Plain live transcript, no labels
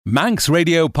Manx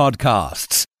Radio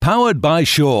Podcasts, powered by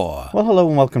Shaw. Well, hello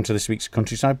and welcome to this week's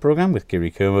Countryside programme with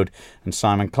Kiri Kermode and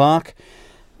Simon Clark.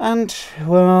 And,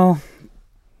 well,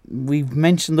 we've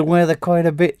mentioned the weather quite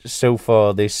a bit so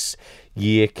far this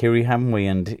year, Kiri, haven't we?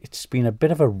 And it's been a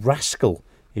bit of a rascal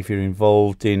if you're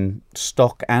involved in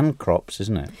stock and crops,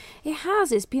 isn't it? It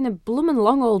has. It's been a bloomin'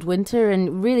 long old winter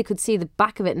and really could see the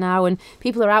back of it now, and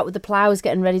people are out with the ploughs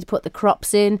getting ready to put the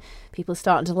crops in. People are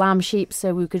starting to lamb sheep,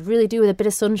 so we could really do with a bit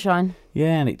of sunshine.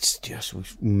 Yeah, and it's just,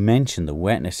 we've mentioned the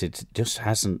wetness, it just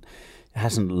hasn't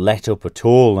let up at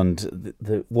all. And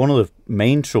the one of the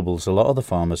main troubles a lot of the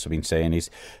farmers have been saying is,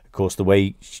 of course, the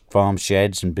way farm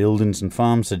sheds and buildings and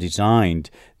farms are designed,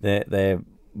 they're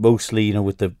mostly,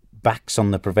 with the backs on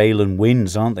the prevailing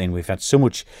winds, aren't they? And we've had so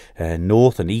much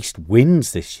north and east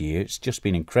winds this year. It's just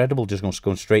been incredible, just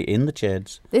going straight in the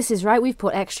sheds. This is right. We've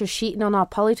put extra sheeting on our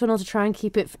polytunnel to try and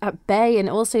keep it at bay, and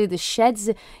also the sheds.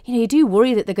 You do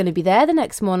worry that they're going to be there the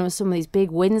next morning with some of these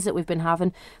big winds that we've been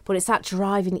having, but it's that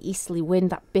driving easterly wind,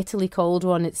 that bitterly cold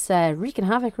one. It's wreaking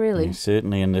havoc, really. Yeah,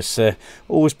 certainly, and there's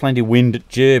always plenty of wind at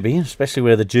Derby, especially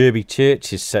where the Derby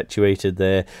Church is situated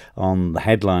there on the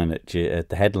headland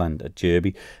at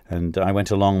Derby. And I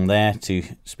went along there to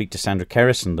speak to Sandra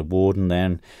Kerrison, the warden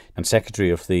there and secretary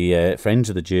of the Friends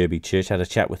of the Derby Church. Had a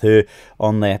chat with her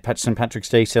on their St Patrick's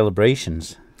Day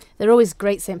celebrations. They're always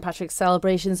great St Patrick's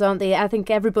celebrations, aren't they? I think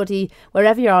everybody,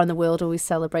 wherever you are in the world, always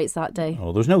celebrates that day.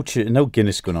 Oh, there's no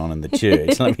Guinness going on in the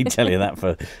church, let me tell you that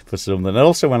for something. I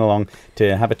also went along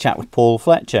to have a chat with Paul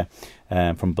Fletcher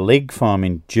from Belig Farm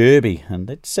in Derby, and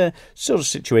it's a sort of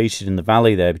situation in the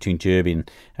valley there between Derby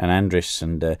and Andris,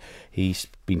 and he's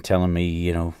been telling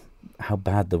me, how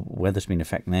bad the weather's been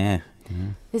affecting there.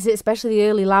 Is it especially the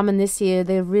early lambing this year?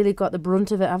 They've really got the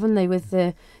brunt of it, haven't they? With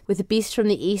the beast from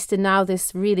the east, and now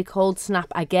this really cold snap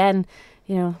again.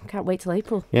 Can't wait till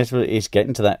April. Yes, well, it's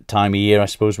getting to that time of year, I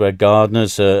suppose, where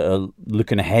gardeners are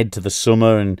looking ahead to the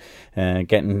summer and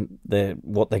getting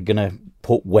what they're going to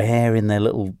put where in their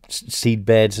little seed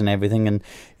beds and everything. And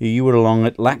you were along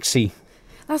at Laxey.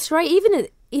 That's right. Even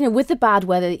with the bad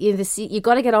weather, you've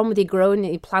got to get on with your growing,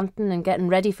 your planting and getting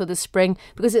ready for the spring,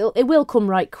 because it will come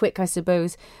right quick, I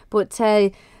suppose. But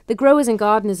the growers and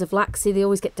gardeners of Laxey, they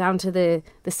always get down to the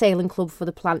sailing club for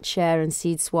the plant share and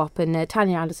seed swap, and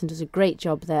Tanya Anderson does a great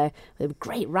job there. They have a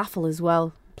great raffle as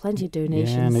well, plenty of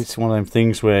donations. Yeah, and it's one of them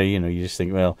things where you just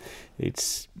think, well,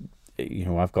 it's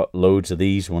I've got loads of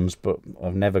these ones, but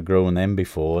I've never grown them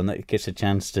before, and it gets a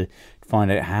chance to find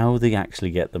out how they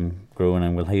actually get them growing,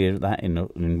 and we'll hear that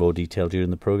in more detail during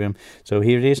the programme. So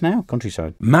here it is now,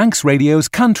 Countryside. Manx Radio's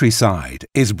Countryside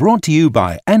is brought to you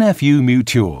by NFU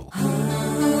Mutual.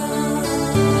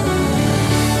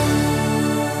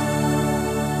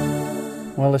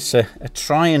 Well, it's a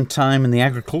trying time in the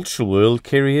agricultural world,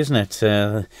 Kiri, isn't it?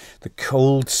 The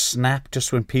cold snap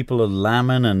just when people are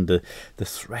lambing, and the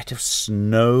threat of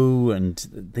snow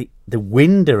and the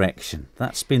wind direction.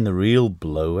 That's been the real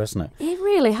blow, hasn't it? It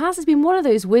really has. It's been one of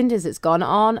those winters that's gone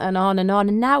on and on and on.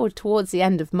 And now towards the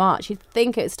end of March, you'd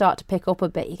think it'd start to pick up a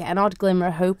bit. You get an odd glimmer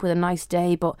of hope with a nice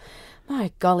day, but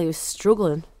my golly, it was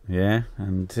struggling. Yeah,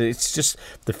 and it's just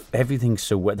everything's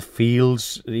so wet. The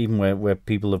fields, even where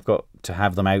people have got to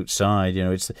have them outside,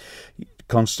 it's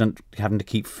constant having to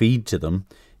keep feed to them,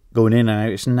 going in and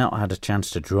out. It's not had a chance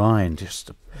to dry, and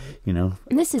just, And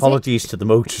this is apologies to the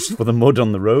motorists for the mud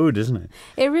on the road, isn't it?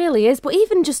 It really is. But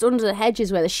even just under the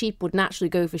hedges where the sheep would naturally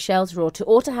go for shelter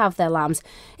or to have their lambs,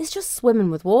 it's just swimming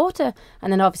with water.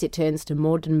 And then obviously it turns to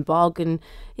mud and bog. And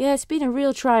yeah, it's been a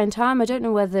real trying time. I don't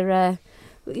know whether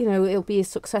it'll be a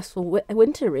successful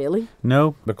winter, really.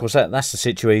 No, because that's the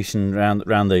situation around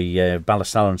the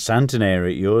Ballastalla and Santon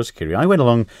area at yours, Kiri. I went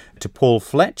along to Paul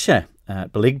Fletcher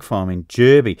at Belig Farm in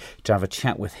Derby to have a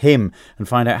chat with him and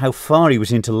find out how far he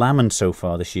was into lambing so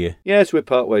far this year. Yes, we're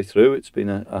part way through. It's been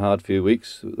a hard few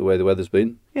weeks, the way the weather's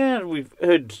been. Yeah, we've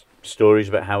heard stories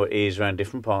about how it is around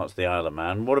different parts of the Isle of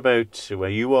Man. What about where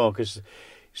you are? Because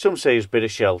some say there's a bit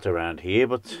of shelter around here,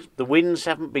 but the winds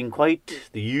haven't been quite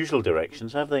the usual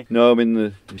directions, have they? No, I mean,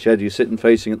 the shed you're sitting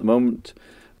facing at the moment,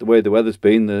 the way the weather's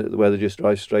been, the weather just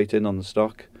drives straight in on the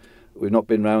stock. We've not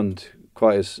been round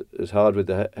quite as hard with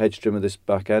the hedge trimmer this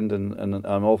back end, and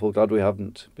I'm awful glad we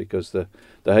haven't, because the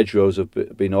hedgerows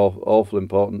have been awful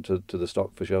important to the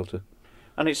stock for shelter.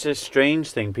 And it's a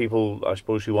strange thing. People, I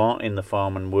suppose, who aren't in the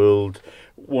farming world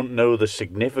won't know the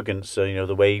significance,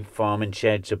 the way farming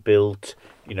sheds are built,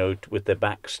 with their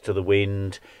backs to the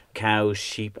wind, cows,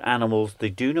 sheep, animals. They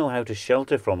do know how to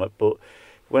shelter from it, but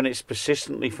when it's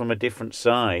persistently from a different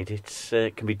side,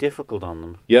 it can be difficult on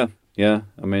them. Yeah.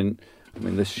 I mean,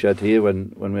 this shed here,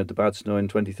 when we had the bad snow in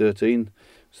 2013,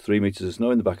 It's 3 metres of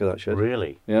snow in the back of that shed.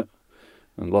 Really? Yeah.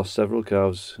 And lost several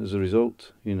calves as a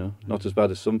result, Not as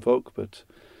bad as some folk, but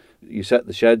you set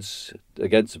the sheds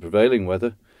against the prevailing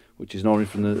weather, which is normally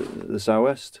from the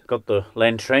southwest. Got the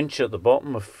Len Trench at the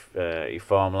bottom of your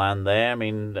farmland there. I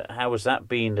mean, how has that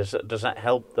been? Does that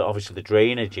help, obviously, the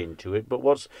drainage into it? But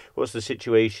what's the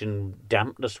situation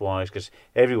dampness-wise? Because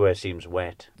everywhere seems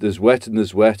wet. There's wet and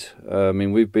there's wet.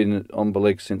 We've been on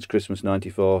Belig since Christmas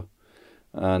 '94,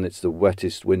 and it's the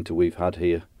wettest winter we've had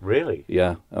here. Really?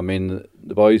 Yeah. The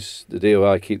boys, the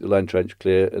DOI, keep the Len Trench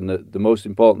clear, and the most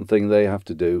important thing they have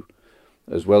to do,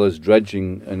 as well as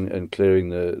dredging and clearing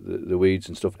the weeds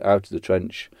and stuff out of the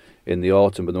trench in the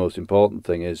autumn, but the most important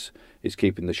thing is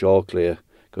keeping the shore clear,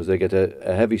 because they get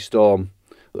a heavy storm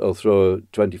that'll throw a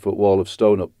 20-foot wall of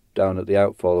stone up down at the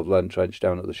outfall of Len Trench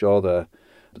down at the shore there.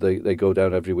 They go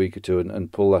down every week or two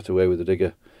and pull that away with the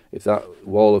digger. If that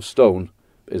wall of stone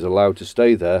is allowed to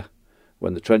stay there,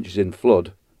 when the trench is in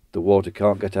flood, the water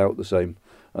can't get out the same,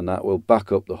 and that will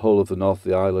back up the whole of the north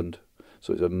of the island.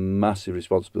 So it's a massive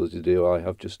responsibility the DOI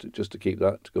have just to keep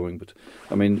that going. But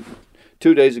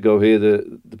 2 days ago here,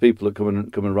 the people that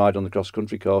come and ride on the cross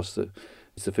country course,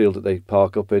 it's the field that they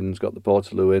park up in. It's got the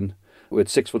Portaloo in. We had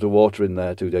 6 foot of water in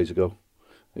there 2 days ago.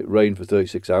 It rained for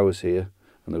 36 hours here,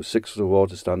 and there was 6 foot of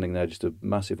water standing there, just a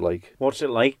massive lake. What's it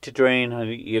like to drain?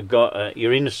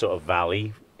 You're in a sort of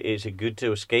valley. Is it good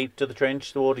to escape to the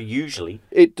trench, the water, usually?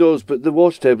 It does, but the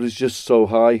water table is just so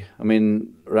high.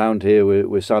 Around here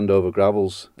we're sand over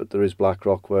gravels, but there is black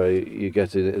rock where you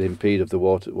get an impede of the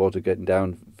water getting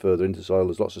down further into soil.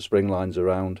 There's lots of spring lines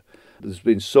around. There's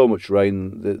been so much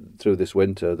rain through this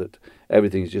winter that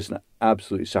everything is just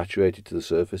absolutely saturated to the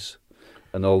surface.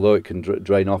 And although it can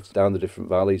drain off down the different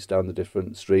valleys, down the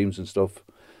different streams and stuff,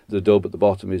 the dub at the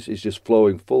bottom is just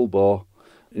flowing full bore.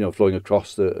 Flowing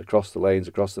across the lanes,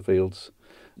 across the fields.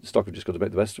 The stock have just got to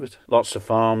make the best of it. Lots of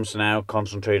farms now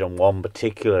concentrate on one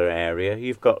particular area.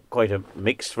 You've got quite a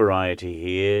mixed variety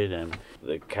here.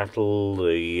 The cattle,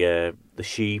 the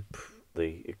sheep,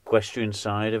 the equestrian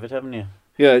side of it, haven't you?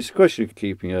 Yeah, it's a question of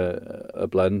keeping a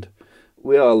blend.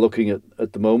 We are looking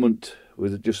at the moment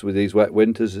with these wet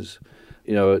winters.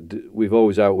 We've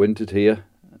always outwintered here,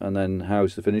 and then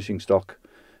how's the finishing stock?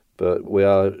 But we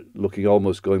are looking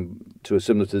almost going to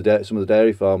similar to some of the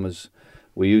dairy farmers.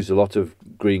 We use a lot of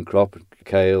green crop,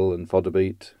 kale and fodder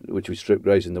beet, which we strip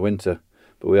graze in the winter.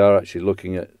 But we are actually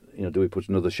looking at, do we put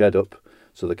another shed up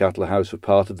so the cattle are housed for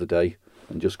part of the day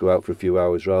and just go out for a few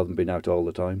hours rather than being out all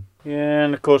the time? Yeah,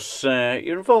 and of course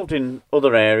you're involved in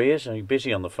other areas. You're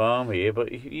busy on the farm here,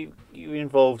 but you're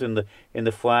involved in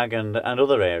the flag and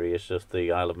other areas of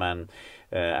the Isle of Man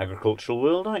agricultural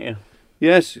world, aren't you?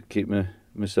 Yes, keep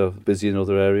myself busy in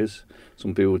other areas.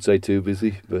 Some people would say too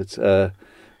busy, but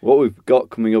what we've got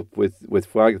coming up with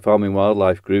Flag Farming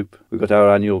Wildlife Group, we've got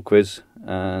our annual quiz,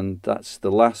 and that's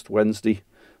the last Wednesday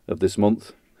of this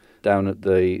month down at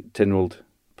the Tinwald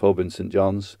pub in St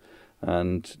John's.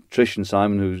 And Trish and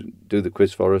Simon, who do the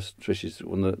quiz for us, Trish is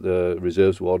one of the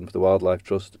reserves warden for the Wildlife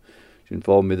Trust. She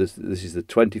informed me this is the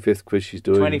 25th quiz she's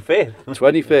doing. 25th?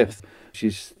 25th.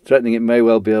 She's threatening it may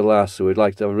well be her last, so we'd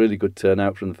like to have a really good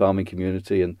turnout from the farming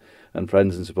community and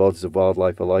friends and supporters of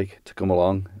wildlife alike to come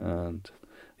along. And,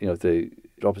 if they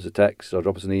drop us a text or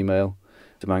drop us an email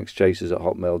to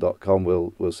manxchasers@hotmail.com,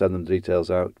 we'll send them the details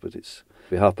out. But it'll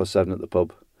be 7:30 at the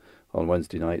pub on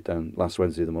Wednesday night, down last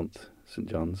Wednesday of the month, St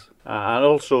John's. And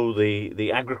also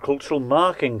the Agricultural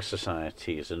Marking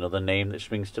Society is another name that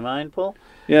springs to mind, Paul?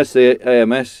 Yes, the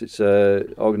AMS. It's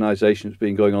an organisation that's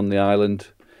been going on the island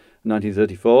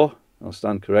 1934. I'll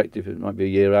stand corrected, it might be a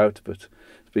year out, but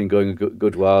it's been going a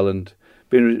good while and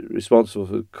been responsible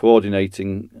for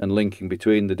coordinating and linking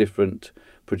between the different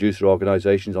producer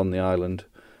organisations on the island.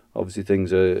 Obviously,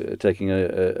 things are taking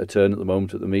a turn at the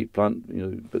moment at the meat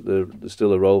plant, but there's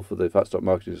still a role for the Fat Stock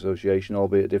Marketing Association,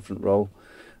 albeit a different role.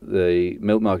 The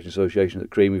Milk Marketing Association at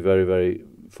Creamy, very, very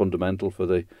fundamental for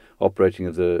the operating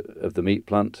of the meat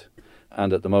plant.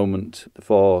 And at the moment, the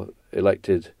 4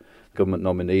 elected government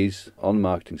nominees on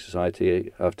Marketing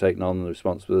Society have taken on the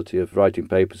responsibility of writing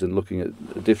papers and looking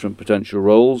at different potential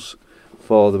roles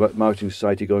for the Marketing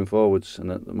Society going forwards. And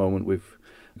at the moment we've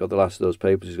got the last of those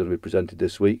papers is going to be presented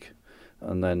this week,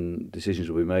 and then decisions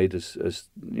will be made as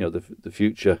the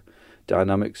future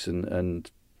dynamics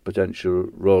and potential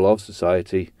role of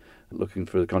society, looking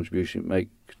for the contribution it make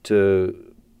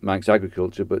to Manx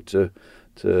agriculture, but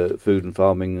to food and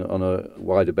farming on a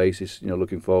wider basis,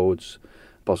 looking forwards,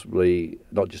 possibly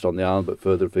not just on the island but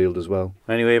further afield as well.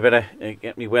 Anyway, better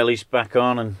get me wellies back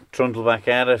on and trundle back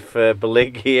out of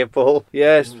Belig here, Paul.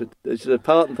 Yes, but it's a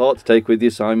part and thought to take with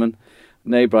you, Simon.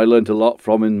 neighbour I learnt a lot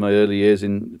from in my early years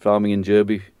in farming in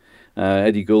Derby,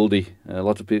 Eddie Gouldy. A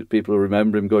lot of people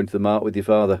remember him going to the mart with your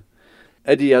father.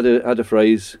 Eddie had a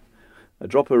phrase: a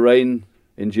drop of rain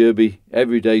in Derby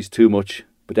every day's too much,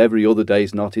 but every other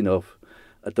day's not enough.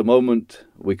 At the moment,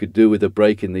 we could do with a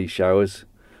break in these showers,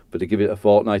 but to give it a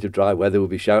fortnight of dry weather, we'll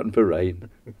be shouting for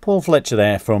rain. Paul Fletcher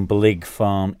there from Beligg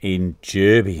Farm in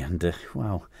Derby, and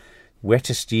wow,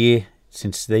 wettest year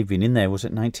since they've been in there was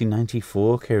it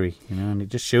 1994, Kerry? And it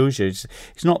just shows you it's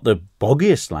not the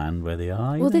boggiest land where they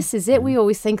are. Well, this is it. We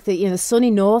always think that the sunny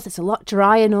north, it's a lot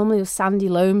drier normally with sandy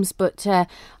loams, but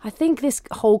I think this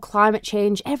whole climate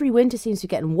change, every winter seems to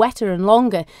be getting wetter and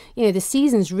longer. The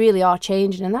seasons really are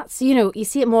changing, and that's you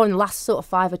see it more in the last sort of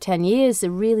 5 or 10 years. They're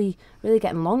really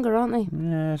getting longer, aren't they?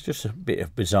 Yeah, it's just a bit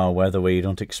of bizarre weather where you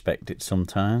don't expect it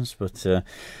sometimes, but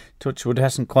touchwood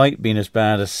hasn't quite been as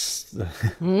bad as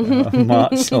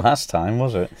March last time,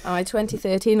 was it?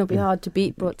 2013 will be hard to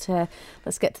beat, but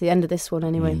let's get to the end of this one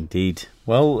anyway. Indeed.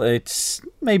 Well, it's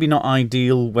maybe not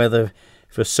ideal weather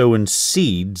for sowing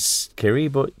seeds, Kerry,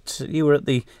 but you were at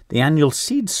the annual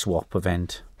seed swap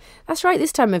event. That's right.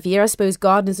 This time of year, I suppose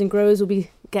gardeners and growers will be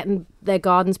getting their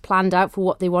gardens planned out for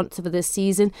what they want for this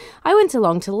season. I went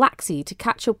along to Laxey to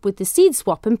catch up with the Seed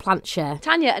Swap and Plant Share.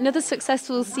 Tanya, another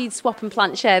successful Seed Swap and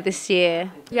Plant Share this year.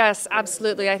 Yes,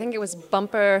 absolutely. I think it was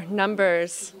bumper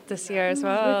numbers this year as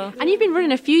well. And you've been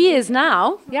running a few years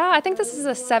now. Yeah, I think this is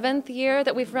the 7th year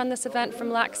that we've run this event from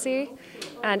Laxey.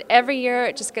 And every year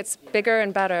it just gets bigger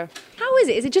and better. How is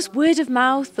it? Is it just word of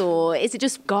mouth, or is it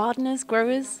just gardeners,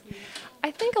 growers? I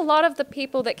think a lot of the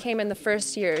people that came in the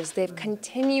first years, they've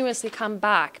continuously come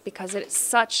back because it's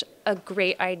such a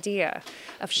great idea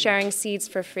of sharing seeds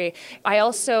for free. I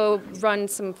also run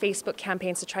some Facebook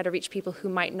campaigns to try to reach people who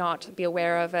might not be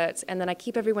aware of it. And then I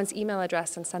keep everyone's email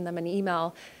address and send them an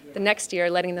email the next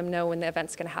year letting them know when the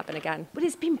event's going to happen again. But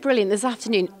it's been brilliant this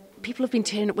afternoon. People have been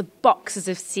turning up with boxes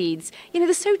of seeds.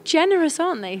 They're so generous,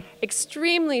 aren't they?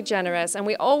 Extremely generous, and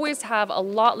we always have a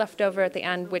lot left over at the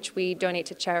end, which we donate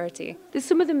to charity. There's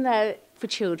some of them there for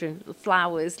children,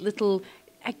 flowers, little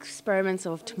experiments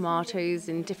of tomatoes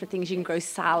and different things. You can grow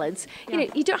salads. Yeah.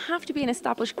 You don't have to be an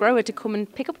established grower to come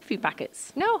and pick up a few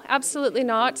packets. No, absolutely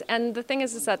not. And the thing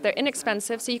is that they're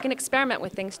inexpensive, so you can experiment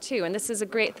with things too. And this is a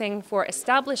great thing for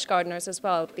established gardeners as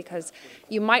well, because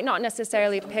you might not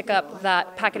necessarily pick up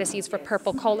that packet of seeds for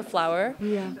purple cauliflower.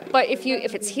 Yeah. But if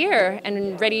it's here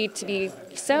and ready to be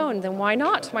sown, then why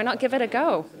not? Why not give it a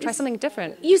go? Try something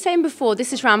different. You were saying before,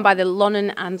 this is run by the Lonnon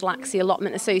and Laxey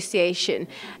Allotment Association.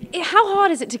 How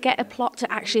hard is it to get a plot to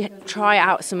actually try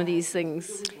out some of these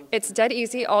things? It's dead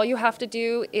easy. All you have to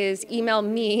do is email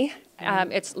me.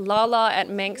 It's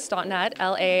lala@manx.net,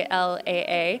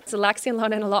 LALAA. It's the Laxey and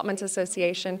Lonnon Allotment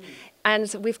Association.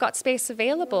 And we've got space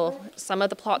available. Some of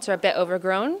the plots are a bit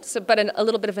overgrown, but a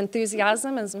little bit of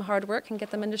enthusiasm and some hard work can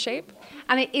get them into shape.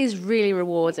 And it is really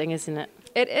rewarding, isn't it?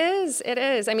 It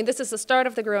is. I mean, this is the start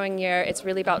of the growing year. It's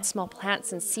really about small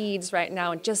plants and seeds right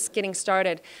now and just getting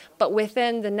started. But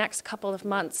within the next couple of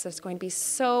months, there's going to be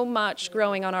so much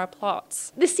growing on our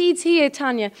plots. The seeds here,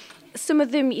 Tanya, some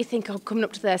of them you think are coming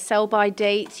up to their sell-by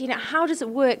date. How does it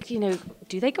work?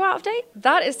 Do they go out of date?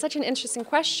 That is such an interesting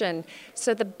question.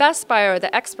 So the best by or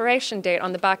the expiration date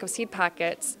on the back of seed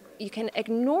packets, you can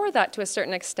ignore that to a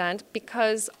certain extent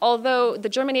because although the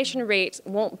germination rate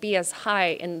won't be as high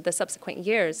in the subsequent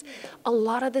years, a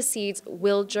lot of the seeds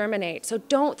will germinate. So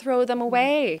don't throw them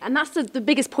away. And that's the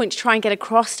biggest point to try and get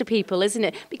across to people, isn't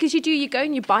it? Because you go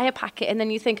and you buy a packet and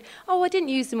then you think, oh, I didn't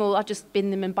use them all, I'll just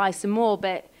bin them and buy some more.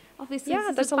 But obviously,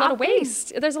 there's a lot of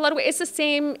waste. There's a lot of waste. It's the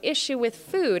same issue with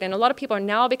food. And a lot of people are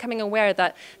now becoming aware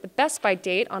that the best by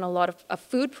date on a lot of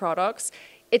food products,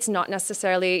 it's not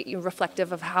necessarily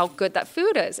reflective of how good that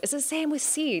food is. It's the same with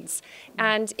seeds.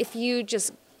 And if you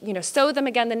just sow them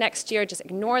again the next year, just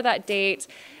ignore that date.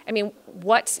 I mean,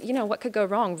 what could go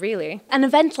wrong, really? An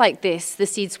event like this, the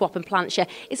Seed Swap and Plant Share,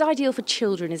 is ideal for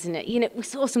children, isn't it? We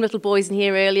saw some little boys in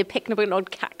here earlier picking up an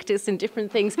odd cactus and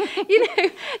different things.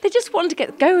 They just want to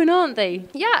get going, aren't they?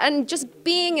 Yeah, and just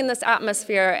being in this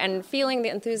atmosphere and feeling the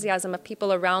enthusiasm of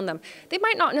people around them. They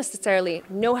might not necessarily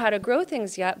know how to grow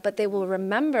things yet, but they will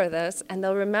remember this, and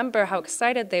they'll remember how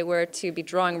excited they were to be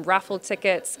drawing raffle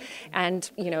tickets and,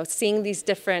 seeing these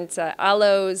different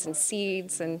aloes and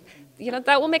seeds and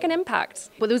that will make an impact.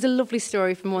 Well, there was a lovely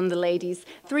story from one of the ladies.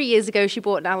 3 years ago, she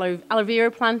bought an aloe vera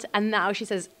plant, and now she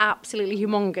says absolutely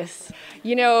humongous.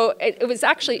 It was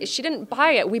actually, she didn't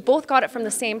buy it. We both got it from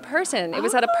the same person. It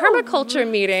was at a permaculture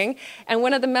meeting, and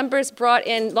one of the members brought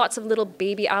in lots of little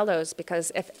baby aloes,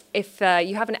 because if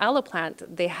you have an aloe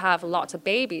plant, they have lots of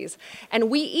babies. And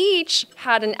we each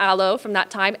had an aloe from that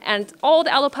time, and all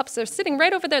the aloe pups are sitting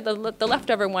right over there, the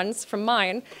leftover ones from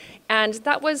mine. And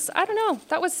that was, I don't know,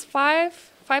 that was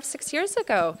 5-6 years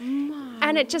ago.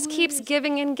 And it just keeps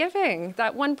giving and giving,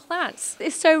 that one plant.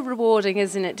 It's so rewarding,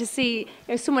 isn't it, to see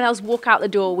someone else walk out the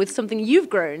door with something you've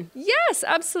grown. Yes,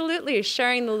 absolutely,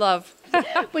 sharing the love.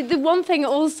 But the one thing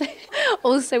also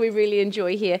we really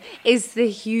enjoy here is the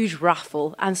huge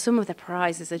raffle, and some of the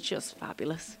prizes are just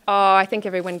fabulous. Oh, I think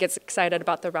everyone gets excited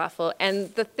about the raffle.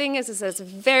 And the thing is it's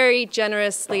very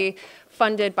generously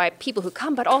funded by people who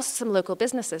come, but also some local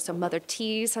businesses. So Mother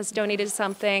Teas has donated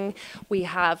something. We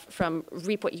have from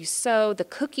Reap What You Sow. The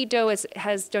cookie dough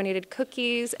has donated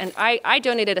cookies. And I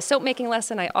donated a soap making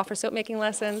lesson. I offer soap making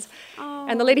lessons.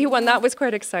 And the lady who won that was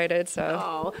quite excited.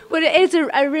 So. Well, it is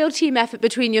a real team effort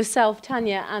between yourself,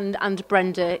 Tanya, and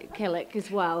Brenda Killick as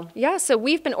well. Yeah, so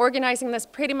we've been organizing this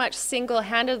pretty much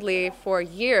single-handedly for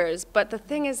years. But the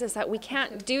thing is that we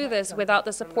can't do this without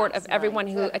the support of everyone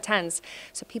who attends.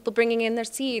 So people bringing in their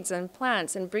seeds and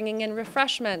plants and bringing in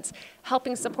refreshments,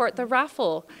 helping support the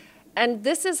raffle. And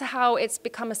this is how it's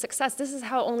become a success. This is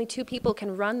how only 2 people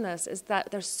can run this, is that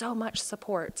there's so much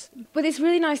support. But it's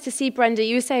really nice to see, Brenda,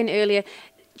 you were saying earlier,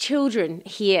 children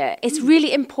here. It's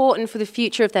really important for the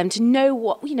future of them to know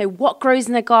what grows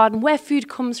in their garden, where food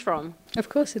comes from. Of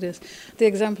course it is. The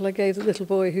example I gave the little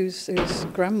boy whose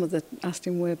grandmother asked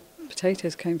him where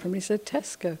potatoes came from, he said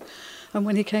Tesco. And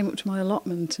when he came up to my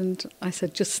allotment and I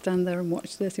said, just stand there and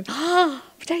watch this, he went,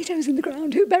 potatoes in the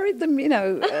ground, who buried them?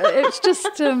 It's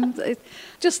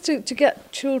just to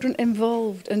get children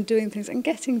involved and doing things and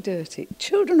getting dirty.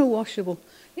 Children are washable.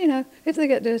 If they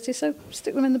get dirty, so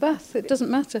stick them in the bath. It doesn't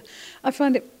matter. I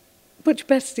find it much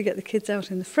better to get the kids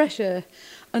out in the fresh air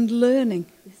and learning,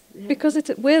 because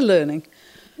we're learning.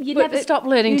 You never stop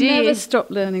learning, do you? You never stop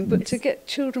learning, but to get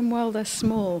children while they're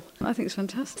small, I think it's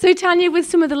fantastic. So, Tanya, with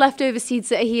some of the leftover seeds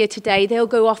that are here today, they'll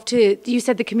go off to, you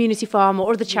said, the community farm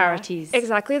or the charities. Yeah,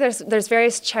 exactly. There's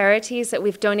various charities that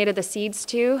we've donated the seeds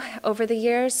to over the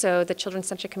years. So the Children's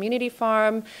Centre Community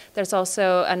Farm. There's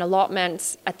also an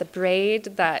allotment at the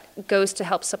Braid that goes to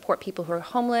help support people who are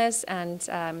homeless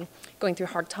and going through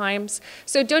hard times.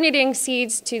 So donating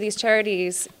seeds to these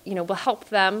charities, will help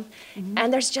them. Mm-hmm.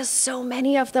 And there's just so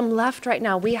many of them left right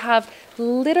now. We've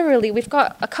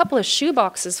got a couple of shoe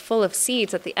boxes full of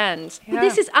seeds at the end. Yeah. But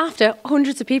this is after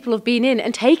hundreds of people have been in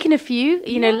and taken a few,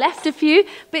 left a few,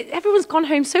 but everyone's gone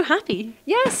home so happy.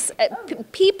 Yes,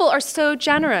 people are so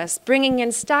generous, bringing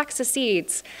in stacks of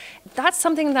seeds. That's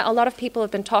something that a lot of people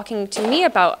have been talking to me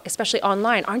about, especially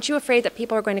online. Aren't you afraid that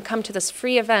people are going to come to this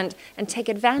free event and take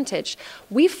advantage?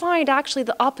 We find actually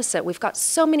the opposite. We've got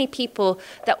so many people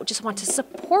that just want to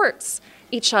support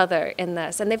each other in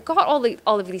this, and they've got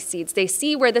all of these seeds. They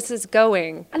see where this is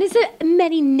going. And is there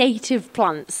many native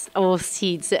plants or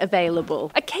seeds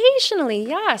available? Occasionally,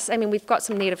 yes. I mean, we've got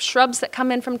some native shrubs that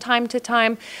come in from time to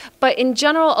time, but in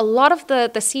general, a lot of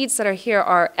the seeds that are here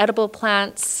are edible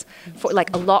plants for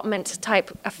like allotment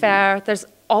type affair. There's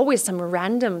always some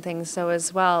random things though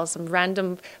as well, some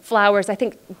random flowers. I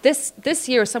think this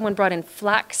year someone brought in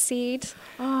flaxseed.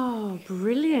 Oh,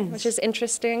 brilliant. Which is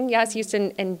interesting. Yeah, it's used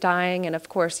in dyeing and of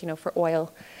course, for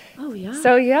oil. Oh, yeah.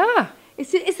 So, yeah.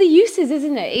 It's the uses,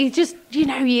 isn't it? You just,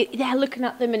 they're looking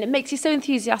at them and it makes you so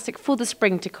enthusiastic for the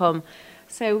spring to come.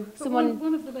 So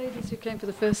one of the ladies who came for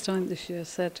the first time this year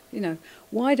said,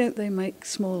 why don't they make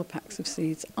smaller packs of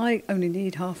seeds? I only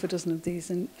need half a dozen of these,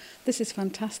 and this is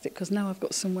fantastic because now I've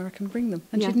got somewhere I can bring them.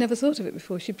 And she'd never thought of it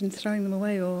before. She'd been throwing them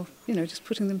away or, just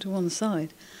putting them to one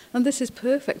side. And this is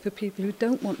perfect for people who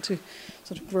don't want to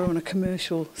sort of grow on a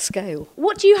commercial scale.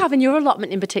 What do you have in your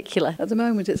allotment in particular? At the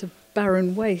moment, it's a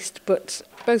barren waste, but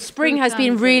both spring has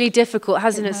been really difficult,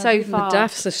 hasn't it, so far? The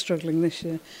daffs are struggling this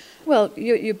year. Well,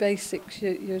 your basics,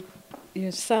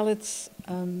 your salads,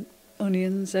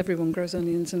 onions, everyone grows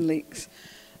onions and leeks,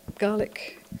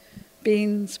 garlic,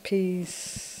 beans,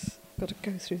 peas. Got to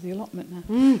go through the allotment now.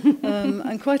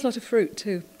 And quite a lot of fruit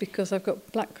too, because I've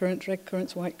got black currants, red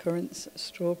currants, white currants,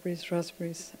 strawberries,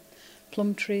 raspberries,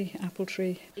 plum tree, apple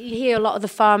tree. You hear a lot of the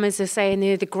farmers are saying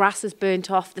the grass is burnt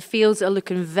off, the fields are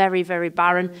looking very, very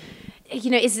barren. Is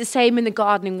it the same in the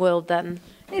gardening world then?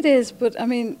 It is, but I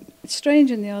mean, it's strange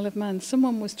in the Isle of Man.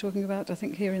 Someone was talking about, I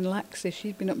think here in Laxey,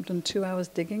 she'd been up and done 2 hours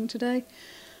digging today.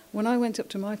 When I went up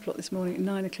to my plot this morning at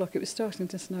 9 o'clock, it was starting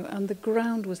to snow, and the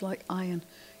ground was like iron.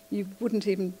 You wouldn't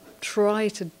even try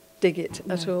to dig it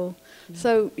at all. No.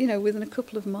 So, within a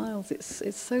couple of miles,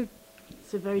 it's so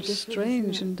very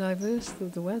strange and diverse,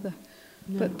 the weather.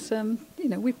 No. But,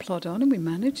 we plod on and we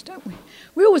manage, don't we?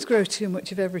 We always grow too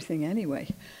much of everything anyway.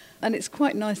 And it's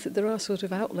quite nice that there are sort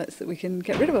of outlets that we can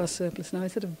get rid of our surplus now.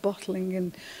 Instead of bottling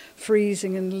and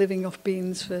freezing and living off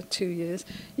beans for 2 years,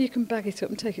 you can bag it up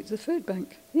and take it to the food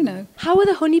bank, How are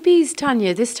the honeybees,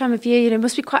 Tanya, this time of year? It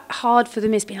must be quite hard for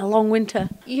them. It's been a long winter.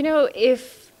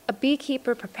 If a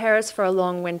beekeeper prepares for a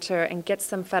long winter and gets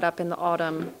them fed up in the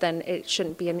autumn, then it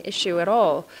shouldn't be an issue at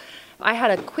all. I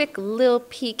had a quick little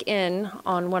peek in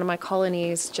on one of my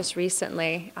colonies just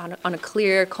recently on a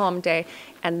clear, calm day,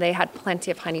 and they had plenty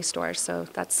of honey stores. So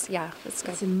that's good.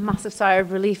 It's a massive sigh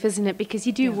of relief, isn't it? Because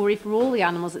you do worry for all the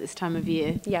animals at this time of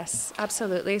year. Yes,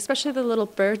 absolutely. Especially the little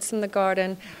birds in the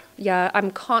garden. Yeah, I'm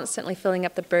constantly filling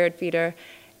up the bird feeder.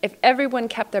 If everyone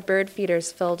kept their bird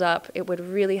feeders filled up, it would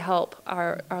really help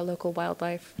our local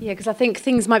wildlife. Yeah, because I think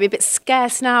things might be a bit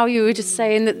scarce now. You were just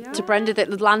saying that to Brenda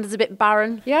that the land is a bit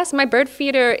barren. Yes, my bird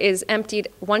feeder is emptied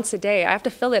once a day. I have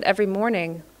to fill it every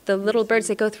morning. The little birds,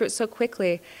 they go through it so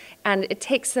quickly. And it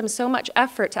takes them so much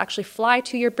effort to actually fly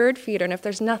to your bird feeder. And if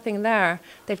there's nothing there,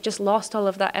 they've just lost all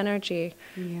of that energy.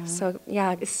 Yeah. So,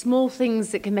 yeah. It's small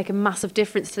things that can make a massive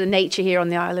difference to the nature here on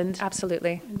the island.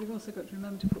 Absolutely. And you've also got to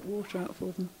remember to put water out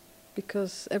for them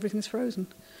because everything's frozen.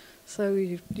 So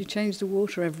you change the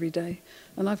water every day.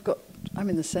 And I'm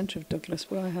in the centre of Douglas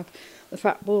where I have the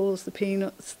fat balls, the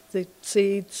peanuts, the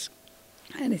seeds,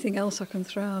 anything else I can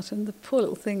throw out, and the poor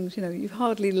little things, you've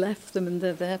hardly left them and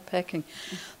they're there pecking.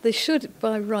 They should,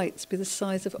 by rights, be the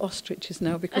size of ostriches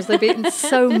now because they've eaten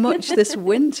so much this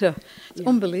winter. It's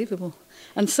unbelievable.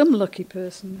 And some lucky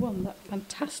person won that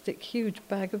fantastic huge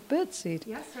bag of birdseed.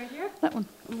 Yes, right here. That one.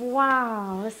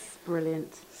 Wow, that's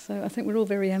brilliant. So I think we're all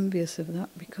very envious of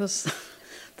that because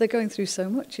they're going through so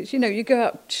much. It's, you go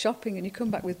out shopping and you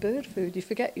come back with bird food, you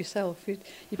forget yourself.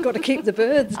 You've got to keep the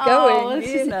birds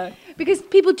going. Because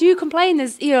people do complain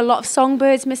there's a lot of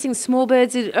songbirds missing, small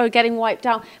birds are getting wiped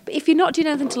out. But if you're not doing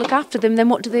anything to look after them, then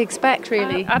what do they expect,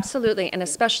 really? Absolutely, and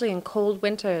especially in cold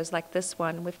winters like this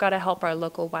one, we've got to help our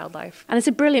local wildlife. And it's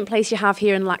a brilliant place you have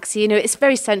here in Laxey. It's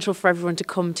very central for everyone to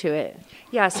come to it.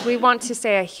 Yes, we want to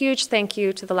say a huge thank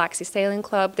you to the Laxey Sailing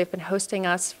Club. They've been hosting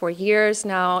us for years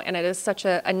now, and it is such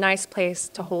a nice place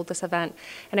to hold this event.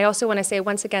 And I also want to say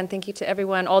once again thank you to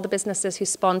everyone, all the businesses who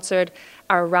sponsored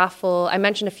our raffle. I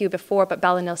mentioned a few before, but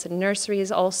Ballynilson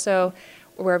Nurseries also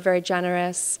were very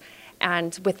generous.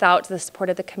 And without the support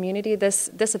of the community, this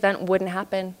event wouldn't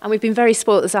happen. And we've been very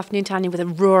spoilt this afternoon, Tanya, with a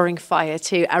roaring fire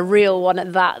too, a real one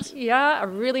at that. Yeah, a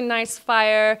really nice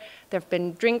fire. There have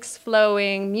been drinks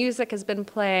flowing, music has been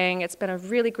playing. It's been a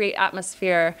really great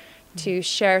atmosphere to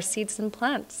share seeds and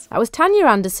plants. That was Tanya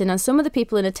Anderson and some of the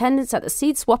people in attendance at the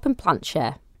Seed Swap and Plant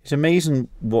Share. It's amazing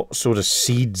what sort of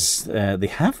seeds they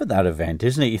have at that event,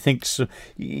 isn't it? You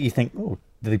think, oh,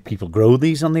 do people grow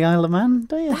these on the Isle of Man?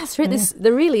 Do you? That's right. Yeah.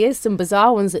 There really is some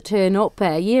bizarre ones that turn up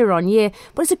year on year.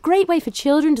 But it's a great way for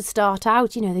children to start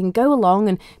out. They can go along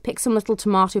and pick some little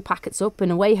tomato packets up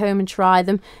and away home and try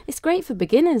them. It's great for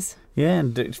beginners. Yeah,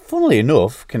 and funnily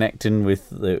enough, connecting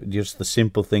with just the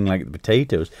simple thing like the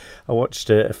potatoes, I watched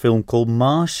a film called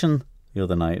Martian the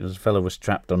other night. A fellow was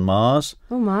trapped on Mars.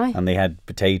 Oh my. And they had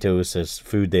potatoes as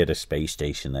food. They had a space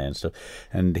station there and stuff.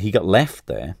 And he got left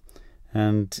there.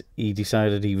 And he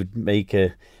decided he would make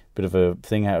a bit of a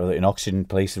thing out of it in oxygen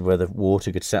places where the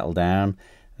water could settle down,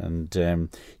 and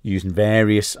using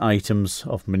various items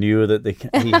of manure that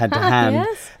he had to hand,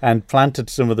 yes. And planted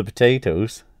some of the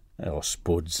potatoes, or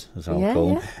spuds as I'll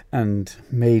call them, and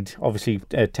made obviously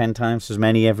 10 times as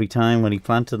many every time when he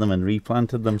planted them and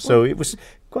replanted them. So it was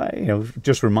quite,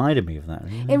 just reminded me of that.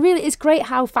 Really. It really is great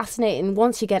how fascinating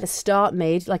once you get a start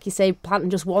made, like you say, planting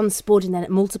just one spud and then it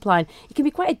multiplying. It can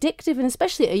be quite addictive, and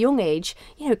especially at a young age,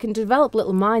 it can develop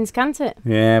little minds, can't it?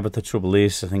 Yeah, but the trouble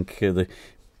is, I think the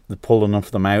pulling of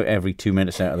them out every 2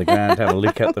 minutes out of the ground, have a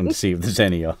look at them to see if there's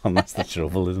any on. That's the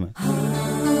trouble, isn't it?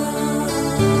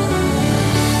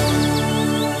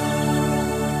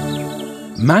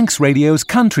 Manx Radio's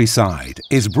Countryside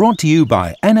is brought to you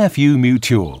by NFU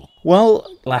Mutual. Well,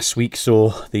 last week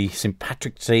saw the St.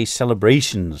 Patrick's Day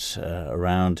celebrations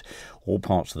around all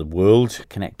parts of the world,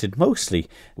 connected mostly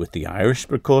with the Irish.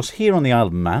 But of course, here on the Isle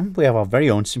of Man, we have our very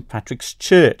own St. Patrick's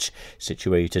Church,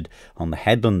 situated on the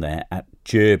headland there at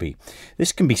Derby.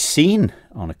 This can be seen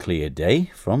on a clear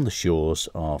day from the shores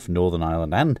of Northern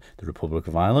Ireland and the Republic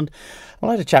of Ireland. I'd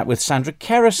like to chat with Sandra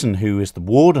Kerrison, who is the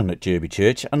warden at Derby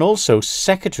Church and also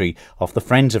secretary of the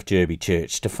Friends of Derby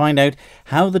Church, to find out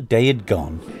how the day had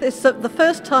gone. It's the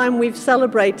first time we've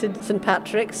celebrated St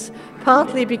Patrick's,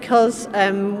 partly because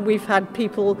we've had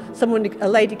a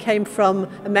lady came from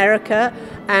America,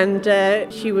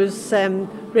 and she was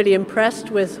really impressed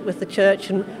with the church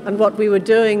and what we were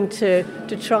doing to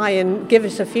try and give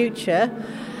us a future.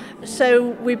 So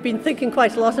we've been thinking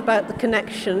quite a lot about the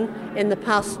connection in the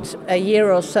past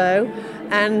year or so,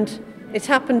 and it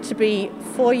happened to be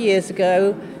 4 years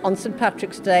ago on St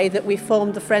Patrick's Day that we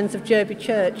formed the Friends of Derby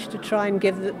Church to try and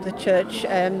give the church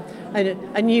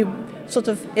a new sort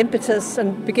of impetus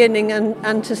and beginning,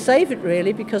 and to save it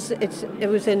really, because it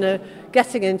was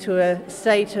getting into a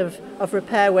state of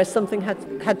repair where something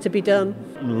had to be done.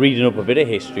 Reading up a bit of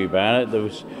history about it, there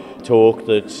was talk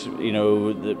that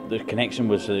the connection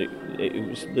was it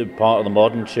was the part of the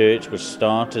modern church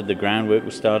the groundwork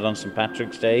was started on St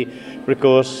Patrick's Day, but of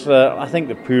course I think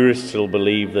the purists still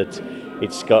believe that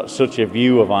it's got such a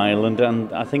view of Ireland,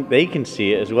 and I think they can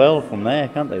see it as well from there,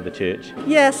 can't they, the church?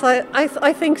 Yes,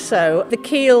 I think so. The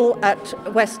keel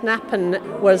at West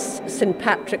Nappen was St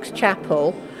Patrick's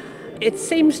Chapel. It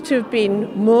seems to have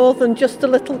been more than just the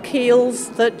little keels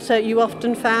that you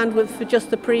often found for just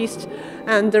the priest,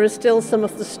 and there are still some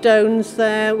of the stones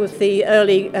there with the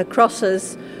early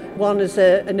crosses. One is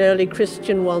an early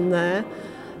Christian one there,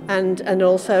 and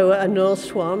also a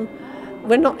Norse one.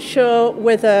 We're not sure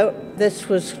whether this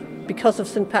was because of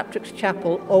St Patrick's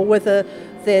Chapel or whether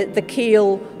the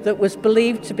keel that was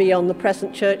believed to be on the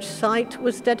present church site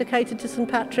was dedicated to St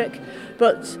Patrick,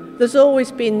 but there's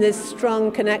always been this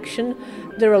strong connection.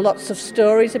 There are lots of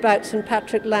stories about St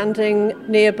Patrick landing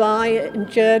nearby in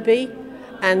Derby,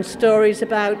 and stories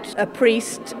about a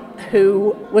priest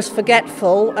who was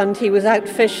forgetful and he was out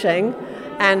fishing,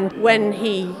 and when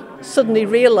he suddenly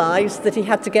realised that he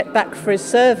had to get back for his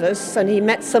service and he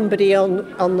met somebody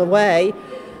on the way,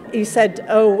 he said,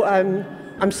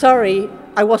 I'm sorry,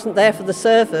 I wasn't there for the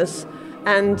service.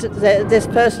 And this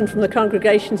person from the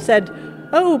congregation said,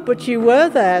 oh, but you were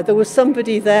there was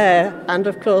somebody there. And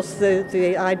of course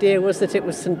the idea was that it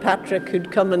was St Patrick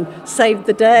who'd come and saved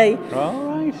the day.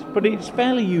 All right, but it's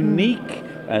fairly unique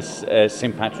as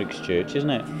St Patrick's Church, isn't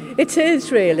it? It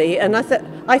is really, and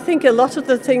I think a lot of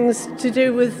the things to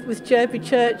do with Derby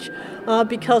Church are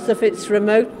because of its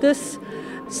remoteness.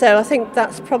 So I think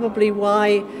that's probably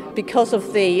why, because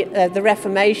of the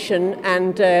Reformation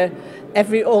and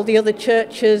all the other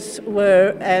churches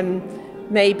were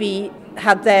maybe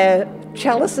had their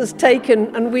chalices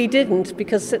taken and we didn't,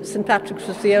 because St Patrick's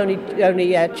was the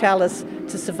only chalice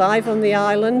to survive on the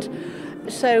island.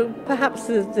 So perhaps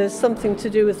there's something to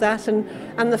do with that,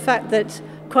 and the fact that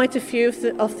quite a few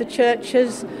of the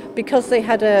churches, because they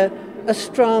had a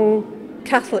strong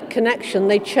Catholic connection,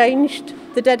 they changed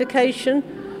the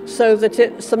dedication so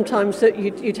that sometimes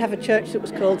you'd have a church that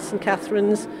was called St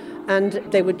Catherine's, and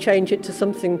they would change it to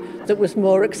something that was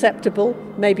more acceptable,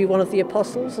 maybe one of the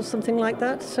apostles or something like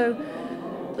that. So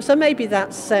maybe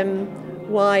that's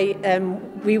why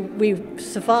we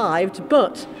survived.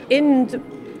 But in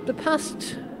the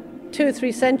past 2 or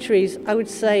 3 centuries, I would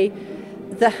say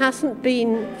there hasn't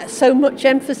been so much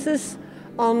emphasis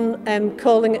on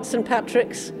calling it St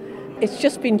Patrick's. It's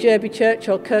just been Derby Church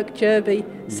or Kirk Derby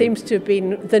seems to have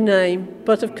been the name.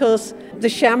 But of course, the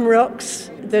shamrocks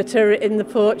that are in the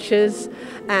porches,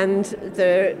 and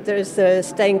there's the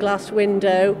stained glass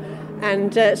window,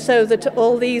 and so that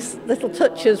all these little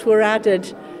touches were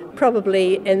added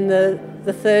probably in the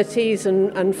 30s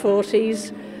and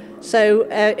 40s. So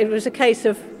it was a case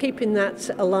of keeping that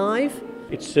alive.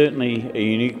 It's certainly a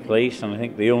unique place, and I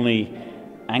think the only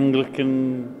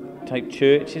Anglican-type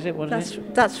church, is it?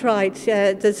 That's right.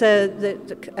 Yeah, there's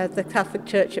the Catholic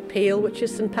Church at Peel, which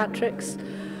is St Patrick's,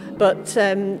 but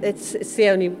it's the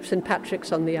only St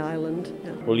Patrick's on the island.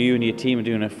 Yeah. Well, you and your team are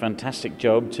doing a fantastic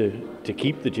job to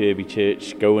keep the Derby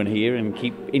Church going here and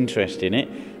keep interest in it.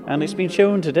 And it's been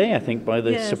shown today, I think, by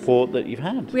the support that you've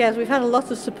had. Yes, we've had a lot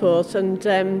of support, and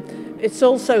it's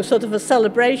also sort of a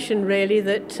celebration, really,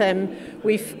 that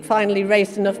we've finally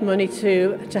raised enough money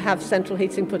to have central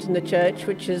heating put in the church,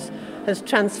 which has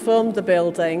transformed the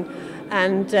building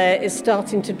and is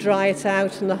starting to dry it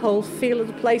out, and the whole feel of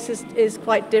the place is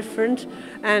quite different,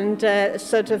 and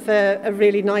sort of a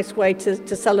really nice way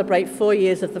to celebrate 4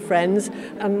 years of the Friends,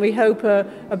 and we hope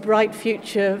a bright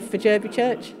future for Derby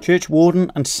Church. Church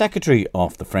Warden and Secretary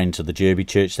of the Friends of the Derby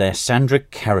Church there, Sandra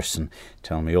Kerrison,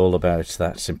 telling me all about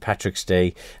that St Patrick's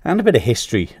Day and a bit of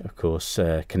history, of course,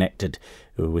 connected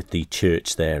the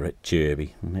church there at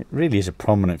Derby. And it really is a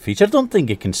prominent feature. I don't think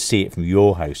you can see it from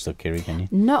your house though, Kiri, can you?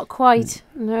 Not quite.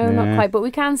 No, not quite. But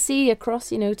we can see across,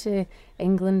 to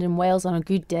England and Wales on a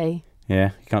good day.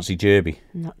 Yeah, you can't see Derby.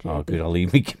 Not Derby. Oh, good. I'll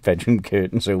leave my bedroom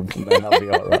curtains open then. I'll be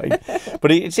all right.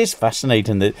 But it's just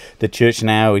fascinating that the church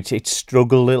now, it's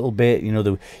struggled a little bit.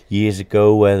 The years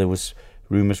ago where there was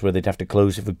rumours where they'd have to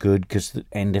close it for good because the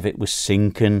end of it was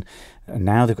sinking. And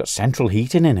now they've got central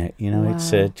heating in it. Wow.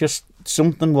 It's just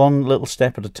something, one little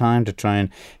step at a time to try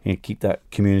and keep that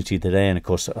community there. And of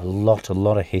course, a lot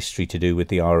of history to do with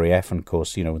the RAF, and of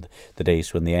course, the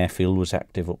days when the airfield was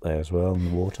active up there as well in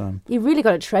the wartime. You really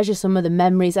got to treasure some of the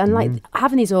memories, and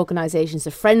having these organisations,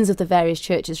 the Friends of the various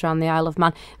churches around the Isle of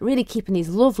Man, really keeping these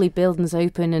lovely buildings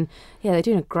open, and they're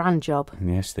doing a grand job.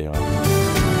 Yes, they are.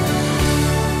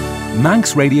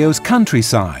 Manx Radio's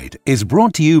Countryside is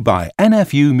brought to you by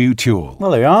NFU Mutual.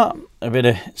 Well, there we are. A bit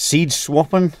of seed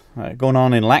swapping going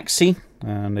on in Laxey,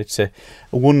 and it's a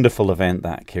wonderful event,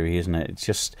 that, Kiri, isn't it? It's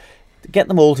just to get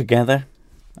them all together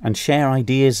and share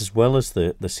ideas as well as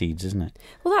the seeds, isn't it?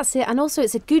 Well, that's it. And also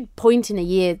it's a good point in a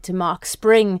year to mark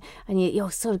spring, and you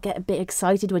sort of get a bit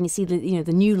excited when you see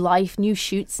the new life, new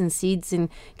shoots and seeds, and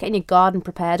getting your garden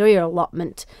prepared or your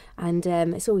allotment. And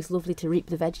it's always lovely to reap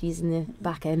the veggies in the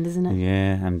back end, isn't it?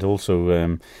 Yeah, and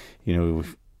also,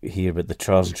 we hear about the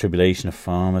trials and tribulation of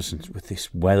farmers, and with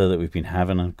this weather that we've been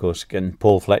having, and of course getting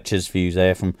Paul Fletcher's views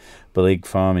there from Balig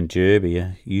Farm in Derby,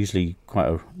 usually quite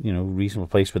a reasonable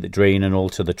place with it draining all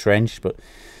to the trench, but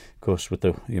of course with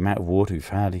the amount of water we've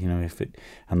had,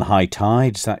 and the high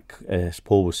tides, that as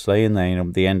Paul was saying there,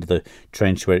 the end of the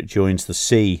trench where it joins the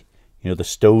sea, the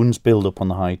stones build up on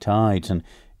the high tides, and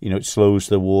it slows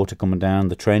the water coming down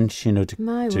the trench,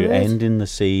 to end in the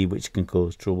sea, which can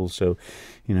cause trouble. So,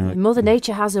 Mother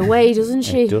Nature has a way, doesn't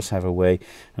she? It does have a way.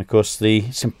 And of course, the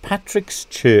St Patrick's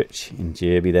Church in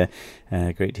Derby there,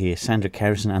 great to hear Sandra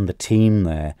Kerrison and the team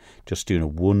there just doing a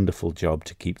wonderful job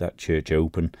to keep that church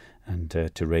open and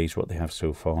to raise what they have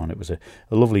so far. And it was a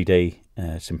lovely day,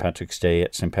 St Patrick's Day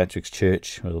at St Patrick's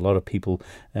Church, with a lot of people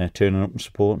turning up and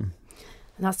supporting.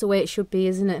 And that's the way it should be,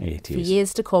 isn't it? It For is.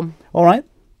 years to come. All right.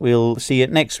 We'll see you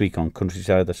next week on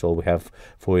Countryside. That's all we have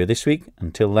for you this week.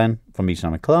 Until then, from me,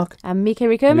 Simon Clark. And me,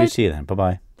 Kiri We'll Kermode. see you then.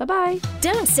 Bye-bye. Bye-bye.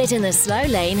 Don't sit in the slow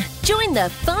lane. Join the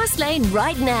fast lane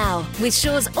right now with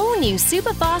Shaw's all-new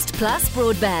Superfast Plus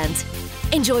broadband.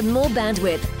 Enjoy more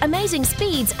bandwidth, amazing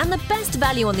speeds and the best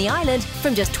value on the island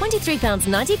from just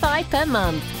 £23.95 per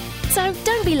month. So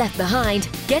don't be left behind.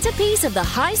 Get a piece of the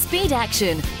high-speed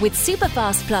action with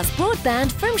Superfast Plus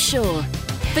broadband from Shaw.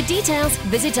 For details,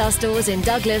 visit our stores in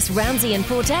Douglas, Ramsey and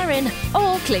Port Erin,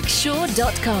 or click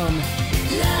shaw.com.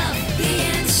 Love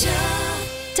being Shaw.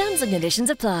 Terms and conditions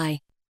apply.